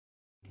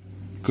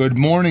Good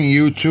morning,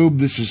 YouTube.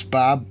 This is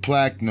Bob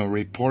Placknell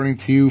reporting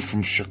to you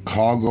from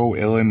Chicago,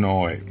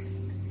 Illinois.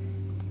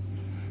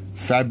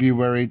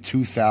 February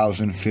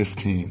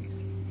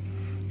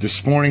 2015.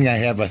 This morning I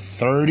have a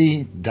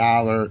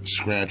 $30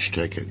 scratch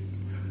ticket.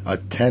 A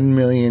 $10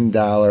 million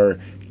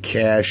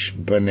cash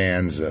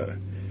bonanza.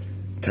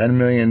 $10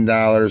 million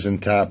in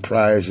top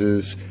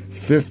prizes.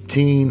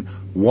 15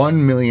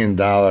 $1 million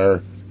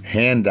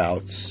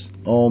handouts.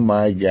 Oh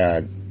my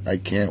God. I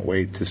can't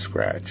wait to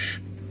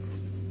scratch.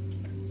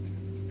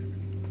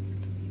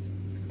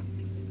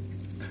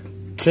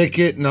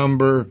 Ticket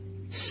number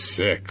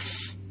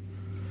 6.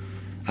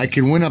 I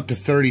can win up to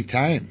 30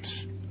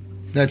 times.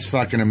 That's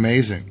fucking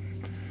amazing.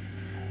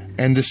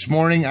 And this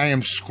morning I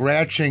am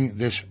scratching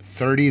this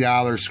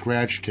 $30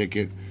 scratch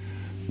ticket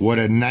with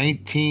a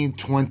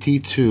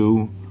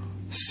 1922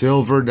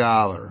 silver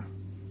dollar.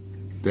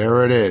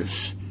 There it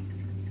is.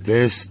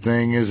 This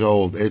thing is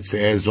old. It's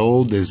as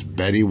old as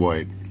Betty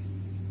White.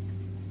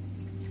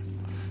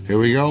 Here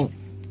we go.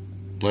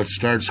 Let's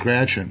start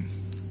scratching.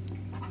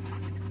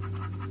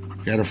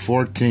 Got a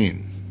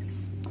 14.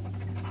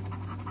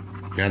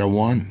 Got a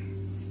 1.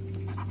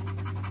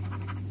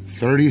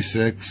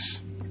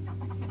 36.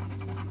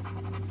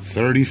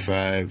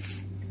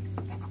 35.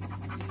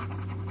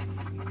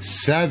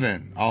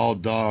 7. All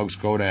dogs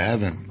go to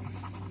heaven.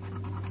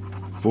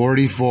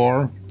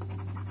 44.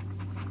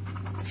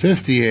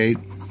 58.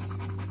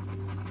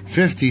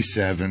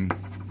 57.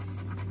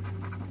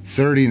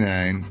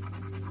 39.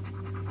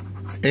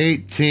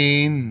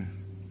 18.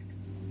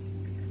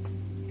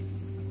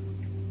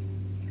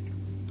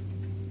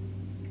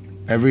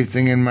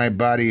 Everything in my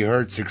body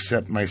hurts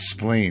except my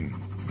spleen.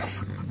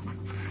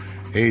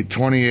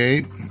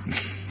 28,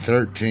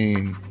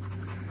 13,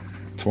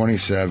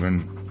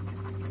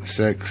 27,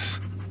 6,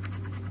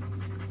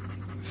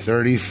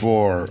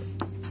 34,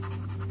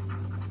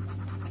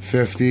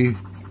 50,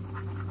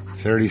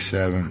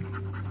 37,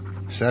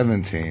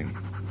 17,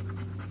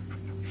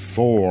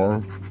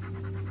 4,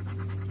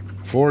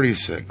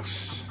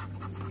 46,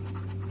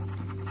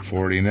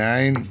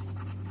 49,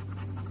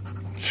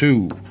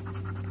 2,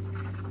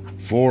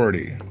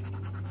 40,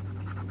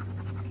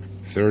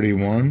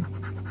 31,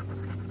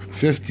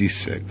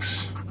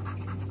 56,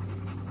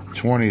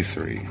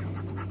 23,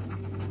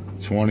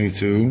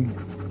 22,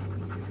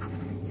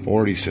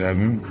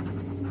 47,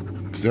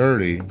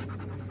 30,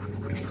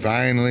 and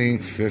finally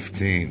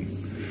 15.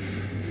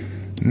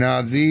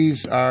 Now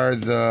these are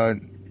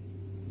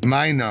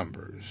my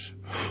numbers.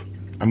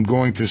 I'm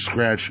going to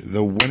scratch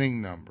the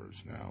winning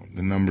numbers now,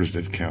 the numbers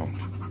that count.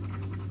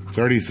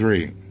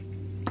 33.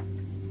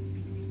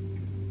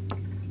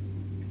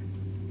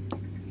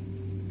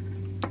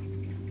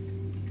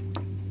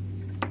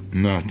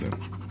 Nothing.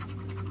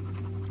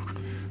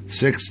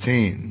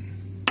 16.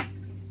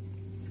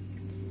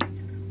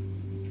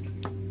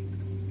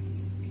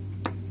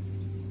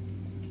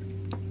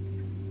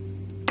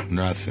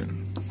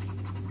 Nothing.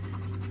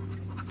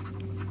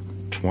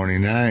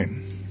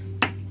 29.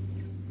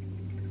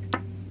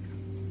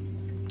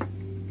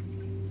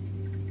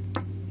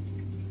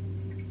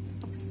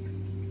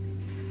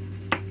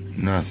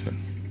 Nothing.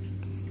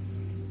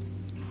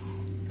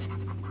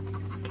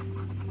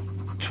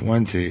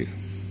 20.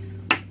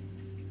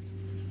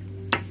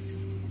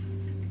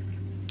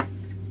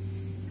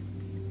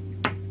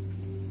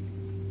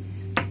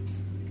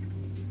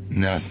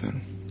 Nothing.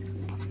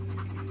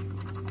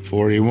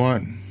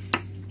 41.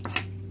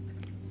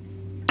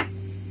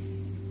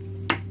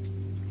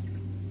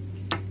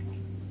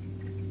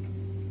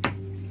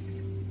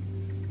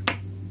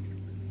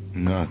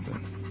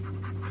 Nothing.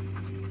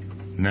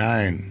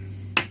 9.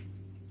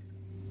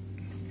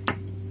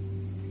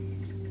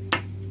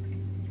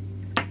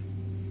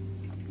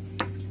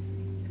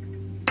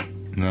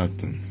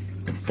 Nothing.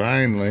 And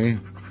finally,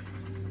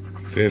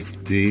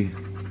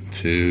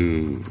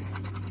 52.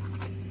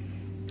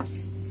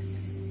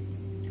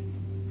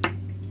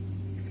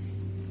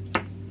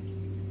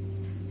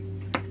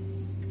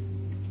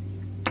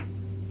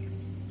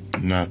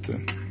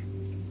 Nothing.